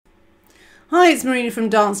Hi, it's Marina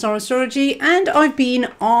from Astrology, and I've been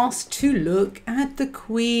asked to look at the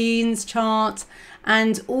Queen's chart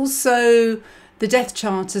and also the death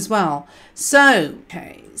chart as well. So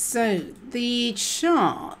the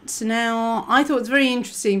chart, now I thought it was very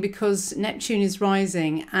interesting because Neptune is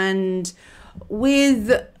rising, and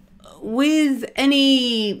with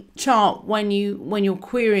any chart, when you're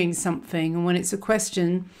querying something and when it's a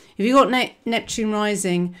question, if you've got Neptune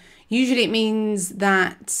rising, usually it means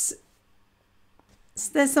that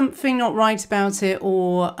there's something not right about it,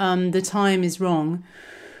 or the time is wrong.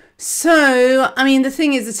 So, I mean, the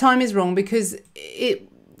thing is, the time is wrong because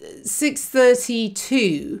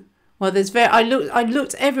 6:32. Well, I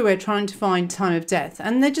looked everywhere trying to find time of death,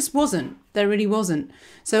 and there just wasn't. There really wasn't.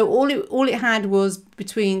 So all it had was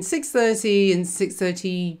between 6:30 and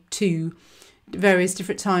 6:32, various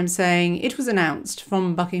different times saying it was announced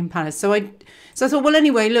from Buckingham Palace. So I thought, well,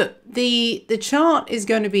 anyway, look, the chart is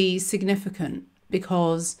going to be significant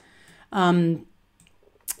because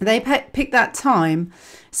they picked that time.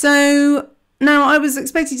 So now I was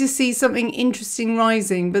expecting to see something interesting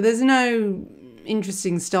rising, but there's no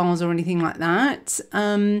interesting stars or anything like that.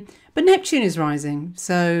 But Neptune is rising,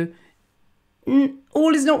 so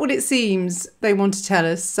all is not what it seems, they want to tell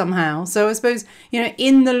us somehow. So I suppose,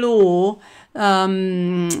 in the law,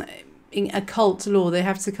 in occult law, they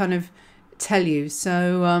have to kind of tell you.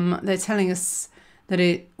 So they're telling us that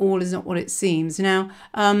it all is not what it seems. Now,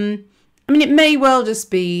 I mean, it may well just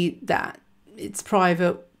be that it's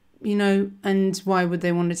private, and why would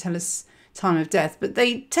they want to tell us time of death? But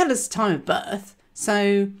they tell us time of birth.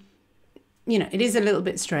 So, it is a little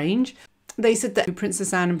bit strange. They said that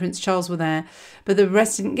Princess Anne and Prince Charles were there, but the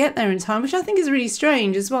rest didn't get there in time, which I think is really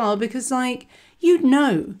strange as well, because they've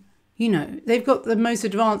got the most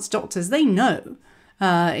advanced doctors. They know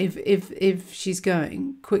if she's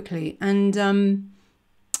going quickly, and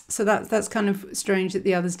so that's kind of strange that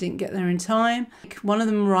the others didn't get there in time. One of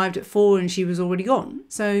them arrived at 4 and she was already gone.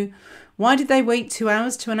 So why did they wait 2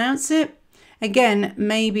 hours to announce it? Again,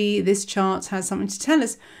 maybe this chart has something to tell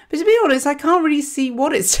us, but to be honest, I can't really see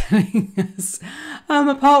what it's telling us.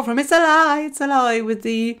 Apart from it's a lie with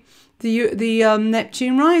the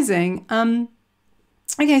Neptune rising.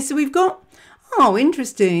 Okay, so we've got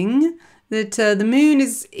interesting that the moon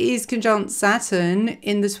is conjunct Saturn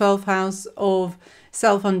in the 12th house of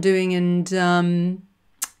self-undoing and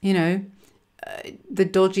the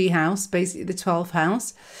dodgy house, basically the 12th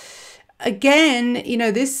house. Again,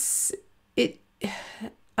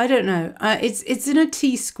 I don't know. It's in a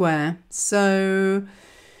T square, so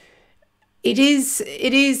it is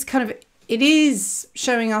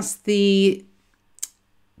showing us the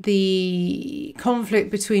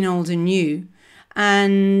conflict between old and new.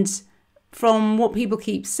 And from what people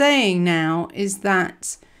keep saying now is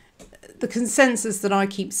that the consensus that I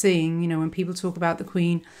keep seeing, when people talk about the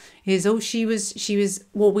Queen, is she was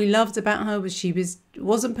what we loved about her was she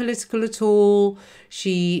wasn't political at all.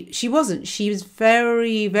 She was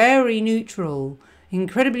very, very neutral,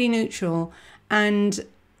 incredibly neutral, and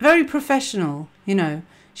very professional.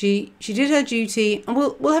 She did her duty, and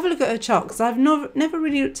we'll have a look at her chart because I've never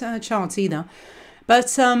really looked at her chart either,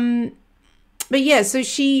 but yeah, so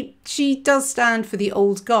she does stand for the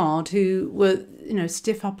old guard who were,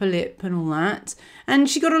 stiff upper lip and all that. And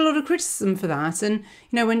she got a lot of criticism for that. And,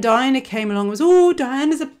 when Diana came along, it was,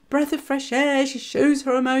 Diana's a breath of fresh air. She shows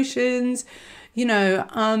her emotions, But,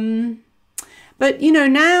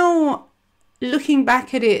 now, looking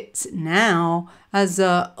back at it now as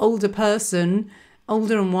a older person,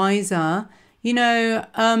 older and wiser,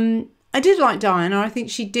 I did like Diana. I think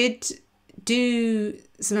she did do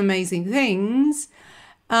some amazing things,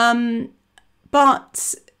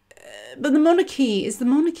 but the monarchy is the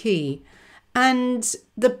monarchy, and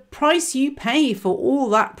the price you pay for all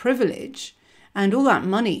that privilege and all that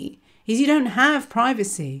money is you don't have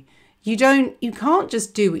privacy. You can't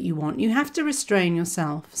just do what you want. You have to restrain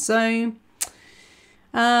yourself. So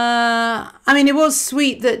I mean, it was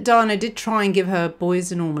sweet that Diana did try and give her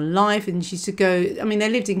boys a normal life, and she used to go, I mean, they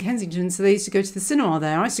lived in Kensington, so they used to go to the cinema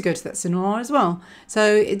there. I used to go to that cinema as well.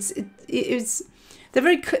 So they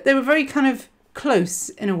were very kind of close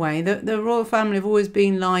in a way. The royal family have always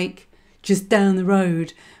been just down the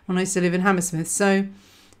road when I used to live in Hammersmith. So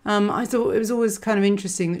I thought it was always kind of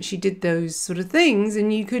interesting that she did those sort of things,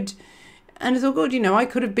 and I thought, God, I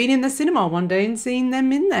could have been in the cinema one day and seen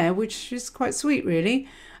them in there, which is quite sweet, really.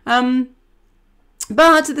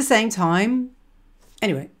 But at the same time,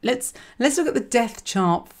 anyway, let's look at the death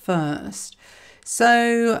chart first.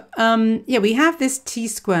 So, we have this T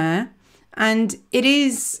square, and it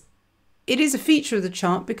is a feature of the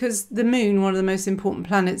chart because the moon, one of the most important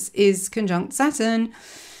planets, is conjunct Saturn.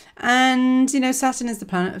 And, you know, Saturn is the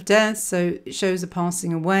planet of death, so it shows a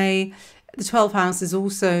passing away. The 12th house is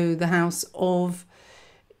also the house of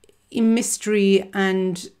mystery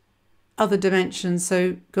and other dimensions,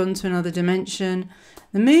 so gone to another dimension.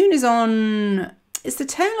 The moon is on, it's the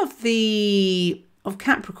tail of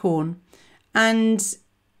Capricorn, and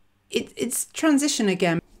it's transition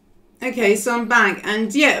again. Okay, so I'm back,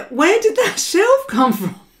 and yeah, where did that shelf come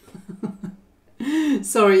from?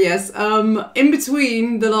 Sorry, yes. In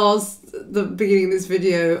between the beginning of this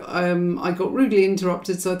video, I got rudely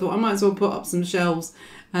interrupted, so I thought I might as well put up some shelves,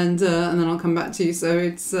 and then I'll come back to you. So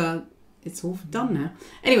it's all done now.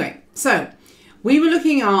 Anyway, so we were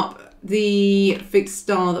looking up the fixed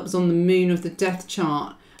star that was on the moon of the death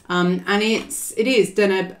chart, and it is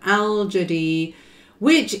Deneb Al-Jadi,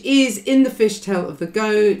 which is in the fishtail of the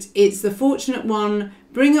goat. It's the fortunate one,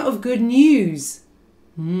 bringer of good news.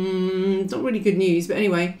 It's not really good news, but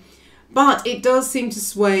anyway. But it does seem to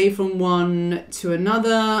sway from one to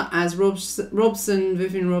another, as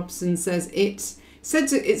Vivian Robson says. It's said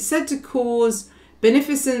to cause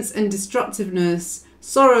beneficence and destructiveness,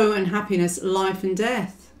 sorrow and happiness, life and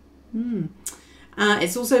death.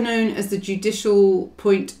 It's also known as the judicial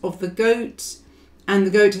point of the goat, and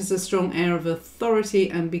the goat has a strong air of authority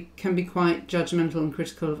and can be quite judgmental and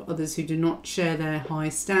critical of others who do not share their high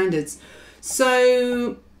standards.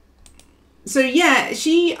 So yeah,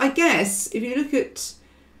 I guess, if you look at,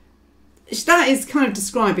 that is kind of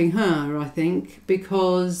describing her, I think,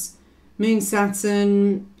 because Moon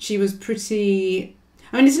Saturn, she was pretty,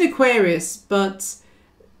 I mean, it's an Aquarius, but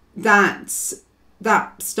that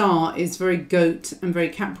star is very goat and very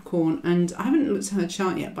Capricorn, and I haven't looked at her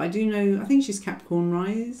chart yet, but I do know, I think she's Capricorn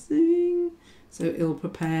rising, so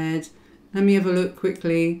ill-prepared. Let me have a look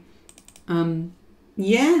quickly.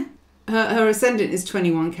 Yeah. Her ascendant is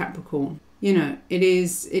 21 Capricorn. You know, it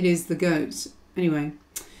is the goat. Anyway,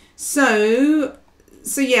 so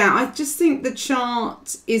yeah, I just think the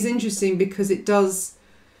chart is interesting because it does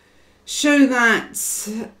show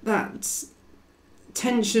that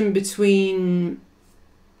tension between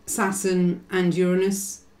Saturn and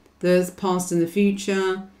Uranus, the past and the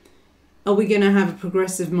future. Are we going to have a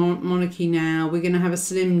progressive monarchy now? We're going to have a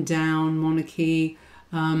slimmed down monarchy.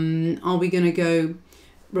 Are we going to go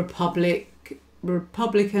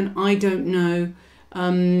Republican? I don't know,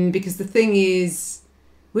 because the thing is,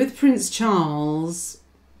 with Prince Charles,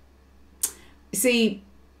 see,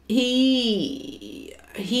 he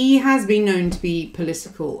has been known to be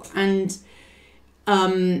political, and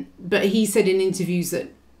but he said in interviews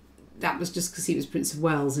that was just because he was Prince of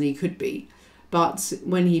Wales and he could be, but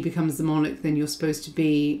when he becomes the monarch, then you're supposed to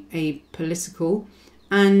be apolitical.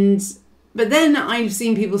 But then I've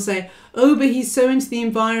seen people say, oh, but he's so into the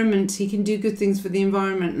environment, he can do good things for the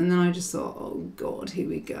environment. And then I just thought, oh, God, here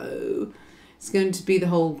we go. It's going to be the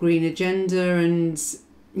whole green agenda. And,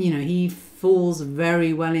 you know, he falls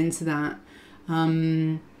very well into that.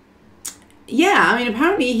 Yeah, I mean,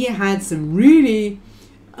 apparently he had some really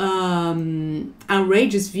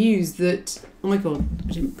outrageous views that, oh, my God,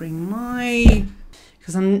 I didn't bring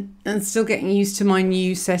because I'm still getting used to my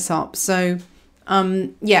new setup. So,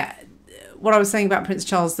 yeah. What I was saying about Prince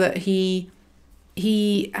Charles, that he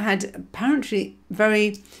had apparently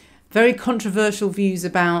very, very controversial views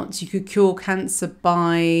about you could cure cancer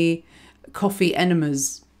by coffee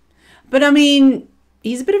enemas. But I mean,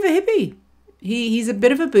 he's a bit of a hippie. He's a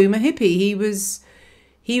bit of a boomer hippie.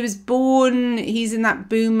 He was born, he's in that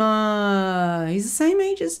boomer, he's the same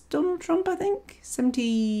age as Donald Trump, I think,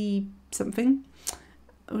 70 something.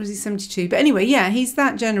 Or is he 72? But anyway, yeah, he's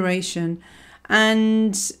that generation.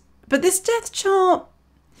 But this death chart,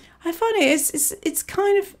 I find it's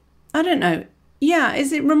kind of, I don't know. Yeah,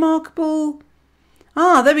 is it remarkable?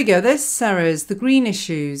 Ah, there we go. There's Sarah's, the green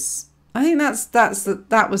issues. I think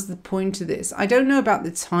that was the point of this. I don't know about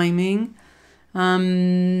the timing,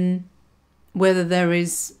 whether there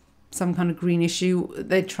is some kind of green issue.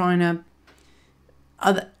 They're trying to,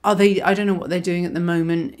 are they, I don't know what they're doing at the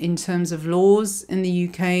moment in terms of laws in the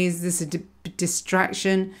UK. Is this a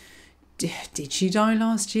distraction? Did she die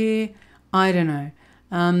last year? I don't know,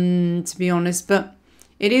 to be honest. But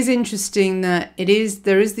it is interesting that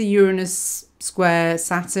there is the Uranus square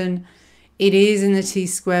Saturn. It is in the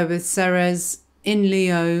T-square with Ceres in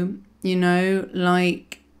Leo, you know,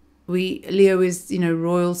 like Leo is, you know,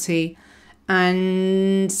 royalty.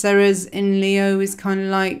 And Ceres in Leo is kind of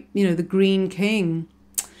like, you know, the green king.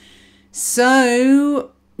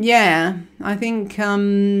 So, yeah, I think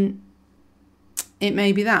it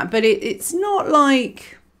may be that, but it's not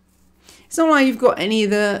like you've got any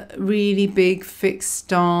of the really big fixed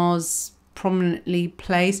stars prominently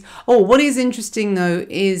placed. Oh, what is interesting though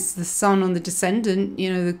is the sun on the descendant.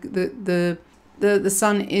 You know, the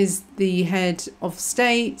sun is the head of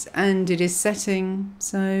state, and it is setting,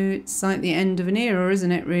 so it's like the end of an era,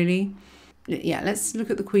 isn't it, really? Yeah, let's look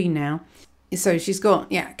at the Queen now. So she's got,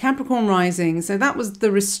 Capricorn rising, so that was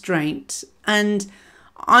the restraint. And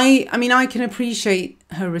I mean, I can appreciate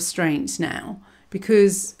her restraint now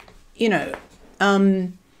because, you know,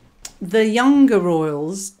 the younger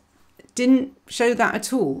royals didn't show that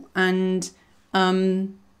at all. And,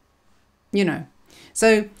 you know,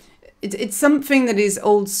 so it's something that is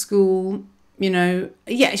old school, you know.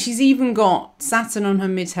 Yeah, she's even got Saturn on her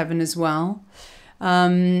midheaven as well.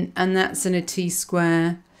 And that's in a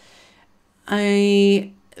T-square.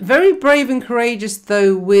 Very brave and courageous,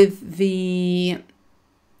 though, with the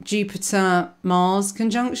Jupiter-Mars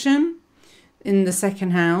conjunction in the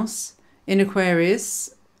second house in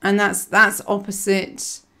Aquarius. And that's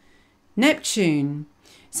opposite Neptune.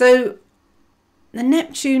 So the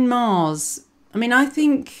Neptune-Mars, I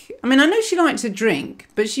know she liked to drink,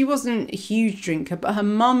 but she wasn't a huge drinker, but her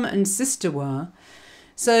mum and sister were.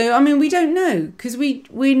 So, I mean, we don't know because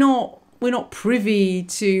we're not privy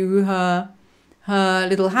to her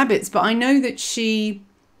little habits. But I know that she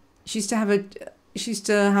used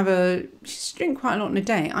to drink quite a lot in a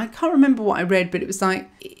day. I can't remember what I read, but it was like,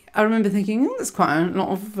 I remember thinking, oh, that's quite a lot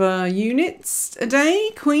of units a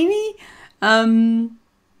day, Queenie.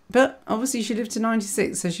 But obviously she lived to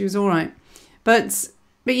 96, so she was all right. But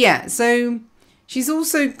yeah, so she's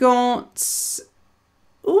also got,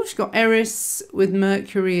 she's got Eris with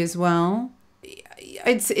Mercury as well.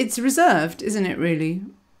 It's reserved, isn't it, really?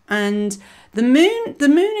 And the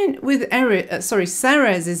moon with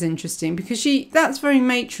Ceres is interesting because that's very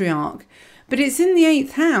matriarch, but it's in the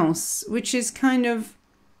 8th house, which is kind of,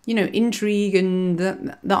 you know, intrigue and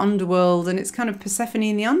the underworld, and it's kind of Persephone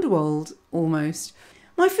in the underworld almost.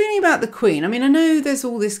 My feeling about the Queen, I mean, I know there's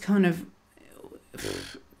all this kind of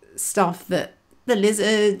stuff that the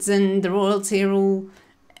lizards and the royalty are all,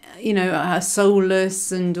 you know, are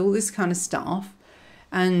soulless and all this kind of stuff,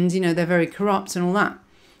 and, you know, they're very corrupt and all that.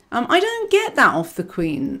 I don't get that off the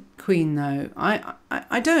Queen though.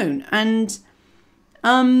 I don't, and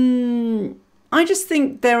I just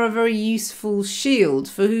think they're a very useful shield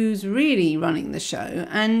for who's really running the show.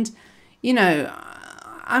 And, you know,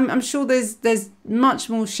 I'm sure there's much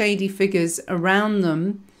more shady figures around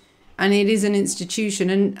them, and it is an institution.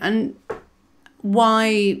 And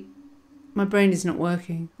why my brain is not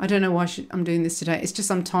working. I don't know why I'm doing this today. It's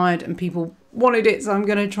just I'm tired and people wanted it, so I'm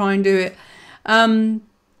going to try and do it.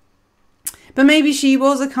 But maybe she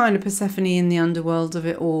was a kind of Persephone in the underworld of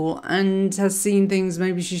it all and has seen things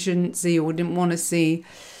maybe she shouldn't see or didn't want to see,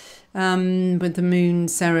 with the moon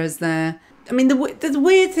Ceres there. I mean, the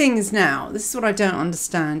weird thing is now, this is what I don't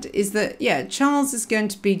understand, is that, Charles is going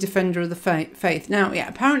to be defender of the faith. Now,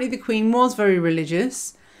 apparently the Queen was very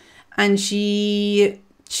religious and she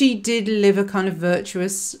did live a kind of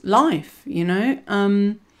virtuous life, you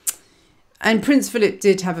know. And Prince Philip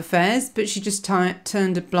did have affairs, but she just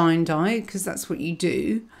turned a blind eye because that's what you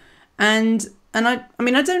do. And I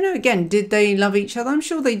mean, I don't know, again, did they love each other? I'm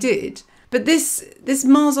sure they did. But this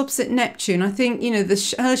Mars opposite Neptune, I think, you know,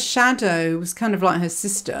 her shadow was kind of like her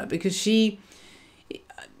sister because it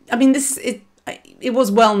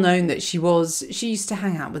was well known that she used to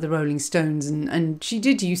hang out with the Rolling Stones and she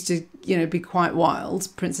did used to, you know, be quite wild,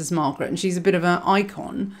 Princess Margaret, and she's a bit of an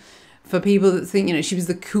icon for people that think, you know, she was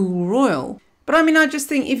the cool royal. But I mean, I just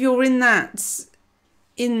think if you're in that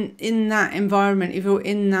environment, if you're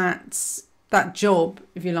in that job,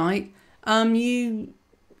 if you like,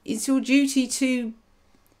 it's your duty to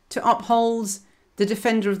uphold the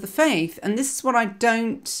defender of the faith. And this is what I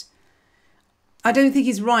don't think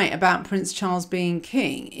is right about Prince Charles being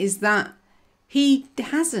king, is that he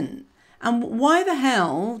hasn't. And why the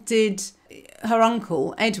hell did her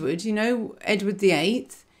uncle, Edward, you know, Edward VIII,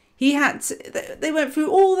 they went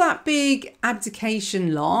through all that big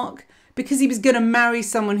abdication lark because he was going to marry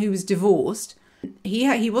someone who was divorced.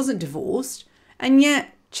 He wasn't divorced. And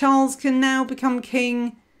yet Charles can now become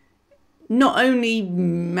king, not only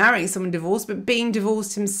marrying someone divorced, but being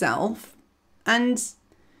divorced himself. And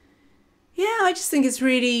I just think it's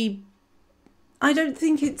really, I don't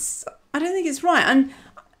think it's right. And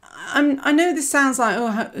I know this sounds like,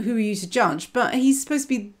 who are you to judge? But he's supposed to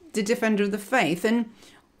be the defender of the faith, and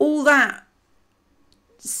all that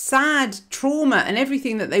sad trauma and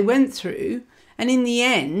everything that they went through, and in the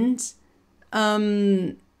end,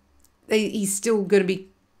 he's still going to be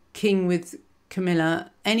king with Camilla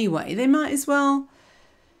anyway. They might as well.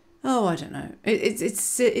 Oh, I don't know.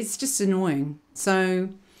 It's just annoying. So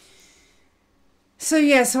So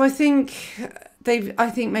yeah, so I think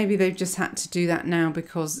maybe they've just had to do that now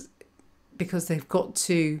because they've got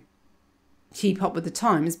to keep up with the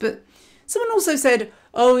times. But someone also said,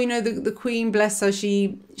 oh, you know, the Queen, bless her,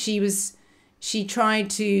 she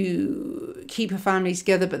tried to keep her family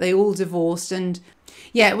together, but they all divorced, and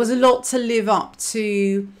yeah, it was a lot to live up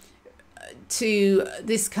to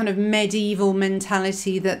this kind of medieval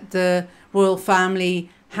mentality that the royal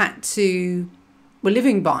family were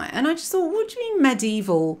living by. And I just thought, what do you mean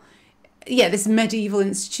medieval? Yeah, this medieval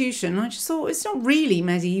institution. And I just thought, it's not really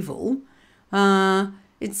medieval.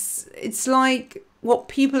 It's like what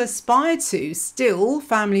people aspire to, still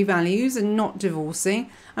family values and not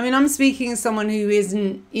divorcing. I mean, I'm speaking as someone who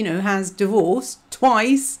isn't, you know, has divorced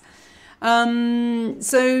twice.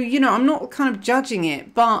 So, you know, I'm not kind of judging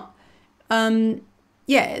it, but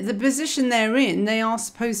yeah, the position they're in, they are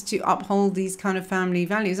supposed to uphold these kind of family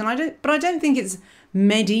values. And I don't think it's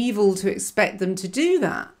medieval to expect them to do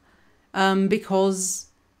that, because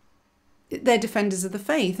they're defenders of the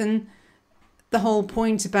faith. And the whole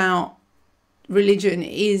point about religion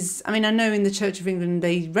is, I mean, I know in the Church of England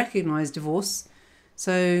they recognise divorce.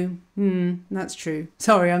 So, that's true.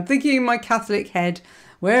 Sorry, I'm thinking in my Catholic head,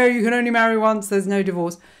 where you can only marry once, there's no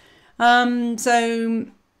divorce. So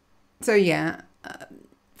yeah,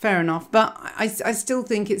 fair enough. But I still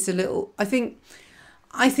think it's a little, I think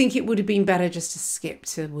it would have been better just to skip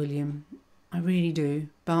to William. I really do.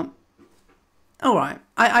 But, all right.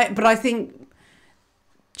 But I think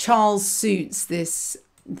Charles suits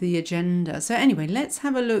the agenda. So anyway, let's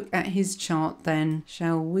have a look at his chart then,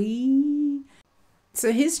 shall we?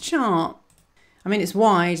 So his chart, I mean, it's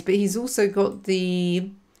wide, but he's also got the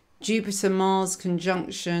Jupiter-Mars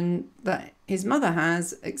conjunction that his mother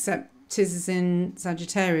has, except his is in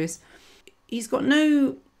Sagittarius. He's got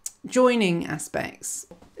no joining aspects.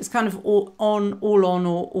 It's kind of all on or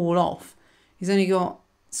all off. He's only got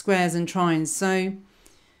squares and trines. So,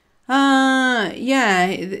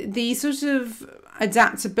 yeah, the sort of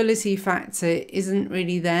adaptability factor isn't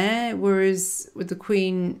really there, whereas with the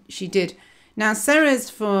Queen, she did. Now, Ceres,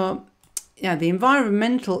 for the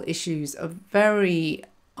environmental issues are very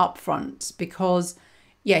upfront because,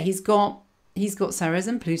 yeah, he's got Ceres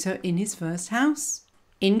and Pluto in his first house.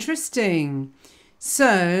 Interesting.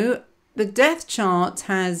 So the death chart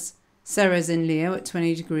has Ceres in Leo at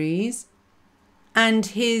 20 degrees, and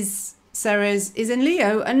his Ceres is in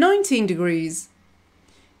Leo at 19 degrees.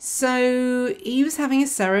 So he was having a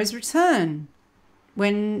Ceres return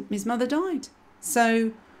when his mother died.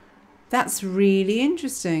 So that's really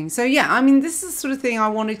interesting. So yeah, I mean, this is the sort of thing I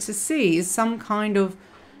wanted to see, is some kind of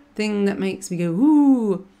thing that makes me go,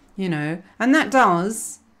 ooh, you know, and that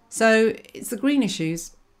does. So it's the green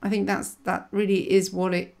issues. I think that really is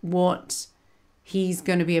what he's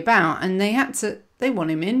going to be about. And they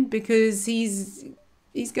want him in because he's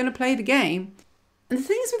going to play the game. And the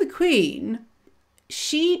thing is with the Queen,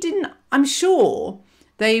 she didn't, I'm sure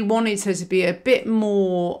they wanted her to be a bit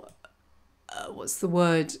more,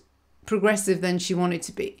 progressive than she wanted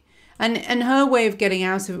to be. And her way of getting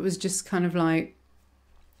out of it was just kind of like,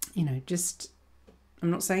 you know, just,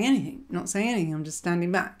 I'm not saying anything, I'm just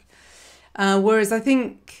standing back. Whereas I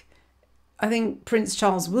think Prince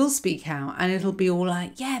Charles will speak out, and it'll be all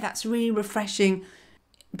like, yeah, that's really refreshing,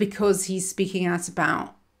 because he's speaking out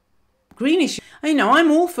about green issues. You know,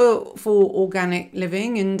 I'm all for organic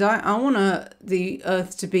living, and I want the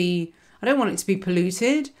earth to be, I don't want it to be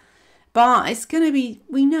polluted, but it's going to be,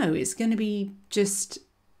 we know it's going to be just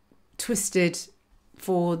twisted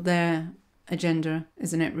for their agenda,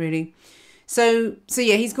 isn't it, really? So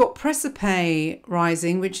yeah, he's got Precipe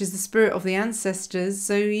rising, which is the spirit of the ancestors.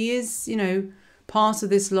 So he is, you know, part of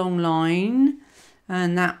this long line,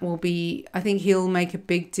 and that will be, I think he'll make a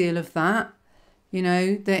big deal of that, you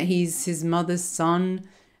know, that he's his mother's son,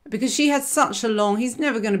 because she had such a long, he's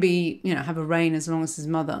never going to be, you know, have a reign as long as his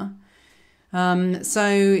mother.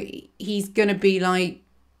 So he's going to be like,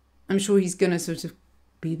 I'm sure he's going to sort of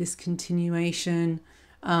be this continuation,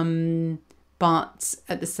 but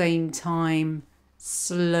at the same time,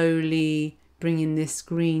 slowly bringing this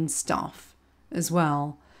green stuff as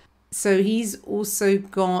well. So he's also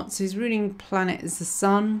got, so his ruling planet is the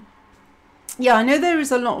sun. Yeah, I know there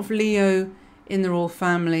is a lot of Leo in the royal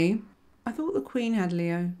family. I thought the Queen had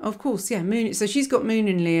Leo. Oh, of course, yeah, Moon. So she's got Moon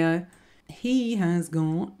in Leo. He has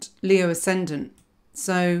got Leo ascendant.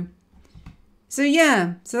 So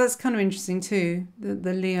yeah, so that's kind of interesting too,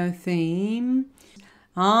 the Leo theme.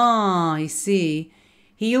 Ah, I see.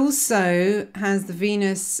 He also has the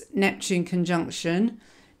Venus-Neptune conjunction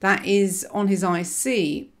that is on his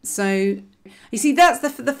IC. So you see, that's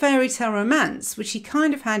the fairy tale romance, which he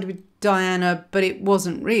kind of had with Diana, but it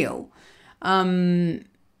wasn't real.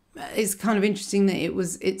 It's kind of interesting that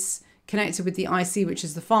it's connected with the IC, which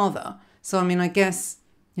is the father. So I mean, I guess,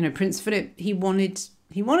 you know, Prince Philip, he wanted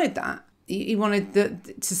that. He wanted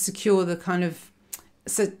to secure the kind of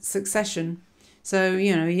succession. So,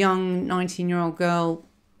 you know, a young 19-year-old girl,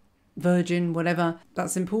 virgin, whatever,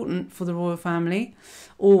 that's important for the royal family,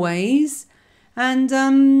 always. And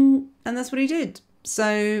that's what he did.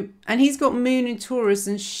 So, and he's got moon in Taurus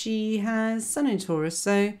and she has sun in Taurus.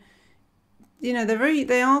 So, you know,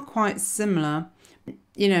 they are quite similar.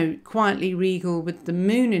 You know, quietly regal with the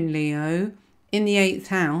moon in Leo in the 8th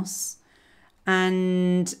house,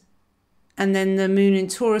 and then the moon in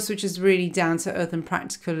Taurus, which is really down to earth and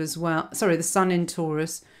practical as well. Sorry, the sun in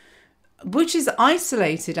Taurus, which is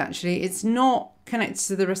isolated actually. It's not connected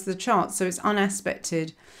to the rest of the chart, so it's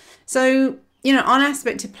unaspected. So, you know,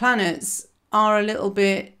 unaspected planets are a little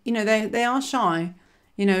bit, you know, they are shy.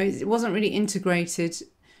 You know, it wasn't really integrated.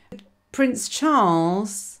 Prince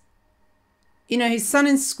Charles, you know, his sun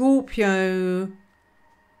in Scorpio,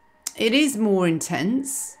 it is more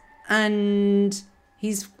intense, and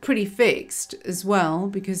he's pretty fixed as well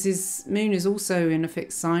because his moon is also in a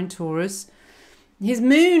fixed sign, Taurus. His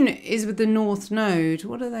moon is with the North Node.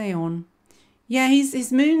 What are they on? Yeah,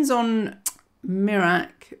 his moon's on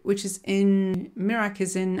Mirak, which is in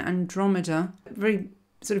Andromeda. Very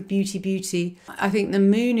sort of beauty. I think the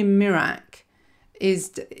moon in Mirak is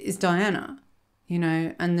Diana, you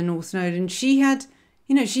know, and the North Node. And she had,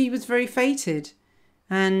 you know, she was very fated.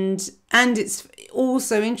 And it's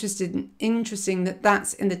also interesting that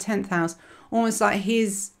that's in the 10th house, almost like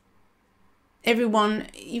everyone,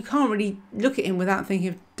 you can't really look at him without thinking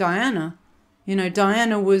of Diana. You know,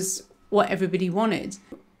 Diana was what everybody wanted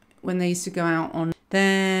when they used to go out on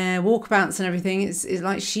their walkabouts and everything. It's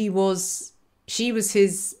like she was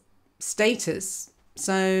his status.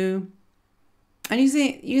 So, and you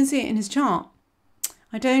can see it in his chart.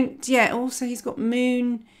 Also he's got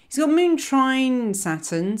moon trine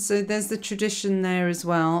Saturn, so there's the tradition there as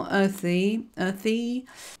well. Earthy.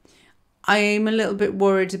 I am a little bit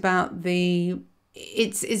worried about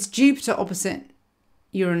it's Jupiter opposite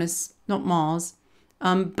Uranus, not Mars.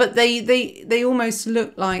 But they almost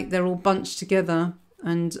look like they're all bunched together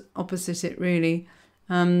and opposite it really.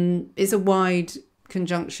 It's a wide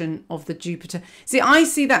conjunction of the Jupiter. See, I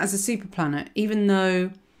see that as a super planet, even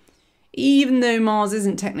though Mars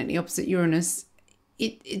isn't technically opposite Uranus.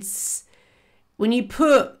 It's when you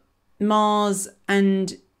put Mars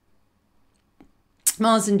and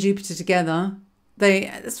Jupiter together,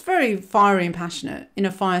 it's very fiery and passionate in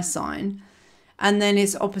a fire sign, and then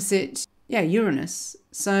it's opposite, Uranus.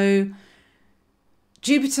 So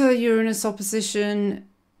Jupiter Uranus opposition,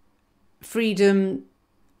 freedom,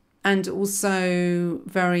 and also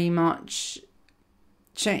very much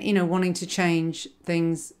wanting to change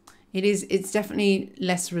things. It's definitely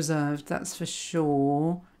less reserved, that's for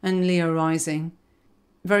sure. And Leo rising,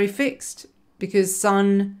 very fixed, because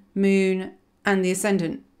sun, moon, and the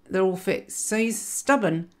ascendant, they're all fixed. So he's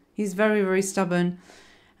stubborn. He's very, very stubborn.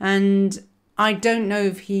 And I don't know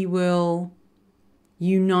if he will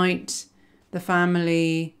unite the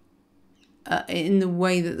family in the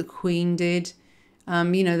way that the Queen did.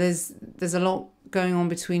 There's a lot going on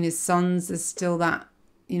between his sons. There's still that,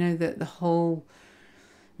 the whole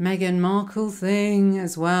Meghan Markle thing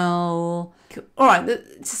as well. All right,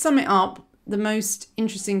 to sum it up, the most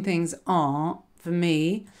interesting things are, for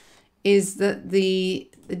me, is that the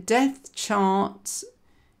death chart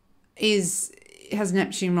has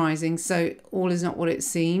Neptune rising, so all is not what it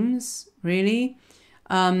seems, really.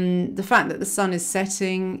 The fact that the sun is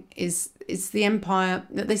setting it's the empire.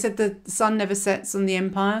 They said the sun never sets on the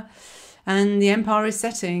empire, and the empire is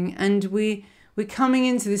setting, and we're coming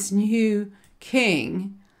into this new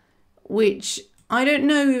king, which I don't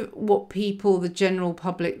know what the general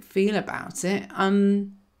public feel about it.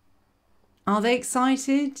 Are they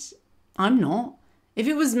excited? I'm not. If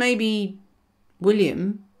it was maybe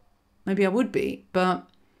William, maybe I would be. But,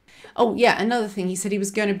 oh yeah, another thing, he said he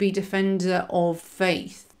was going to be defender of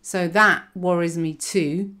faith. So that worries me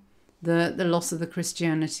too, the loss of the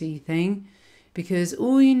Christianity thing. Because,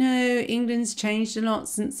 England's changed a lot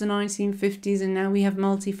since the 1950s and now we have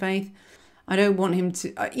multi-faith. I don't want him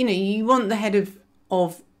to, you want the head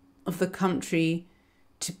of the country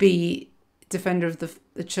to be defender of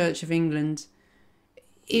the Church of England.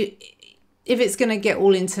 If it's going to get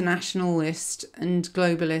all internationalist and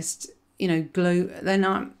globalist,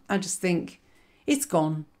 then I just think it's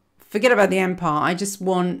gone. Forget about the empire. I just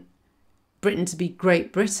want Britain to be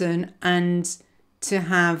Great Britain and to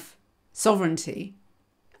have sovereignty.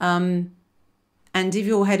 And if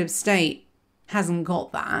your head of state hasn't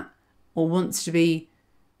got that, or wants to be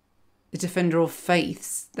the defender of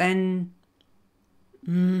faiths, then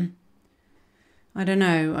I don't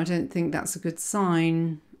know. I don't think that's a good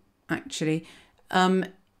sign, actually.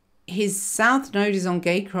 His south node is on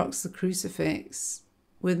Gay Crux, the crucifix,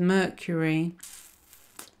 with Mercury,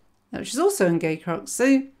 which is also in Gay Crux.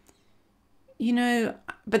 So, you know,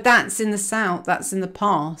 but that's in the south. That's in the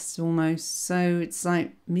past almost. So it's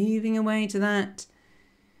like moving away to that,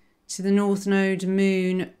 to the north node,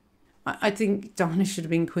 moon. I think Diana should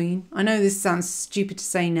have been queen. I know this sounds stupid to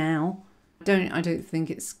say now. I don't think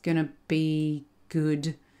it's gonna be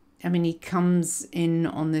good. I mean, he comes in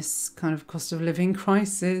on this kind of cost of living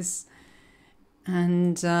crisis,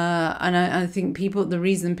 and I think the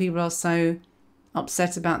reason people are so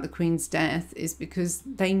upset about the Queen's death is because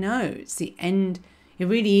they know it's the end. It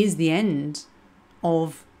really is the end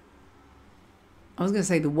of, I was going to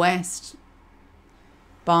say the West,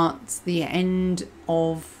 but the end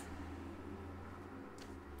of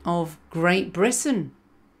Great Britain.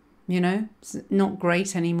 You know, it's not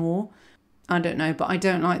great anymore. I don't know, but I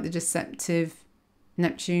don't like the deceptive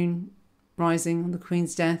Neptune rising on the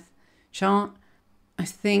Queen's death chart. I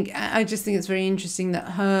just think it's very interesting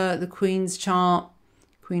that the Queen's chart,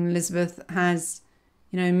 Queen Elizabeth, has,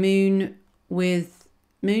 you know, moon with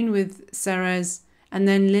Ceres, and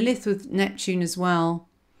then Lilith with Neptune as well,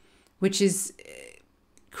 which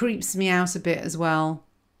creeps me out a bit as well.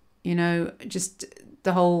 You know, just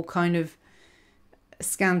the whole kind of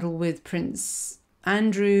scandal with Prince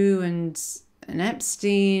Andrew and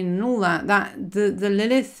Epstein and all that. The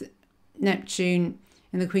Lilith Neptune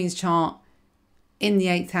in the Queen's chart in the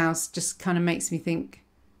 8th house just kind of makes me think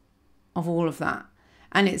of all of that.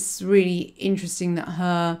 And it's really interesting that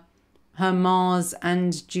her Mars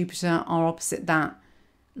and Jupiter are opposite that,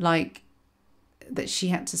 like that she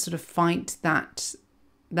had to sort of fight that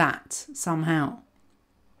somehow.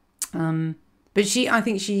 But I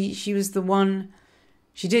think she was the one.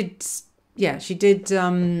 She did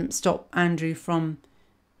stop Andrew from.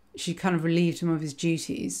 She kind of relieved him of his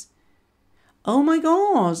duties. Oh my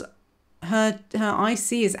God, her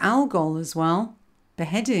IC is Algol as well,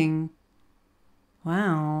 beheading.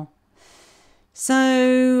 Wow.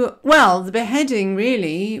 So, well, the beheading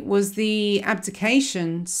really was the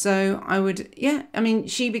abdication. So I mean,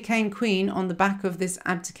 she became queen on the back of this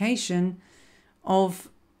abdication of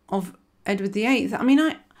Edward VIII. I mean,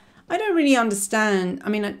 I don't really understand. I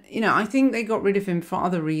mean, you know, I think they got rid of him for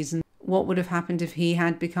other reasons. What would have happened if he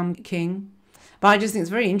had become king? But I just think it's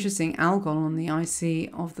very interesting, Algol on the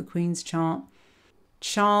IC of the Queen's chart.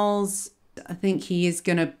 Charles, I think he is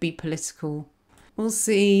going to be political. We'll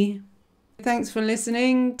see. Thanks for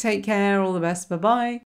listening. Take care. All the best. Bye-bye.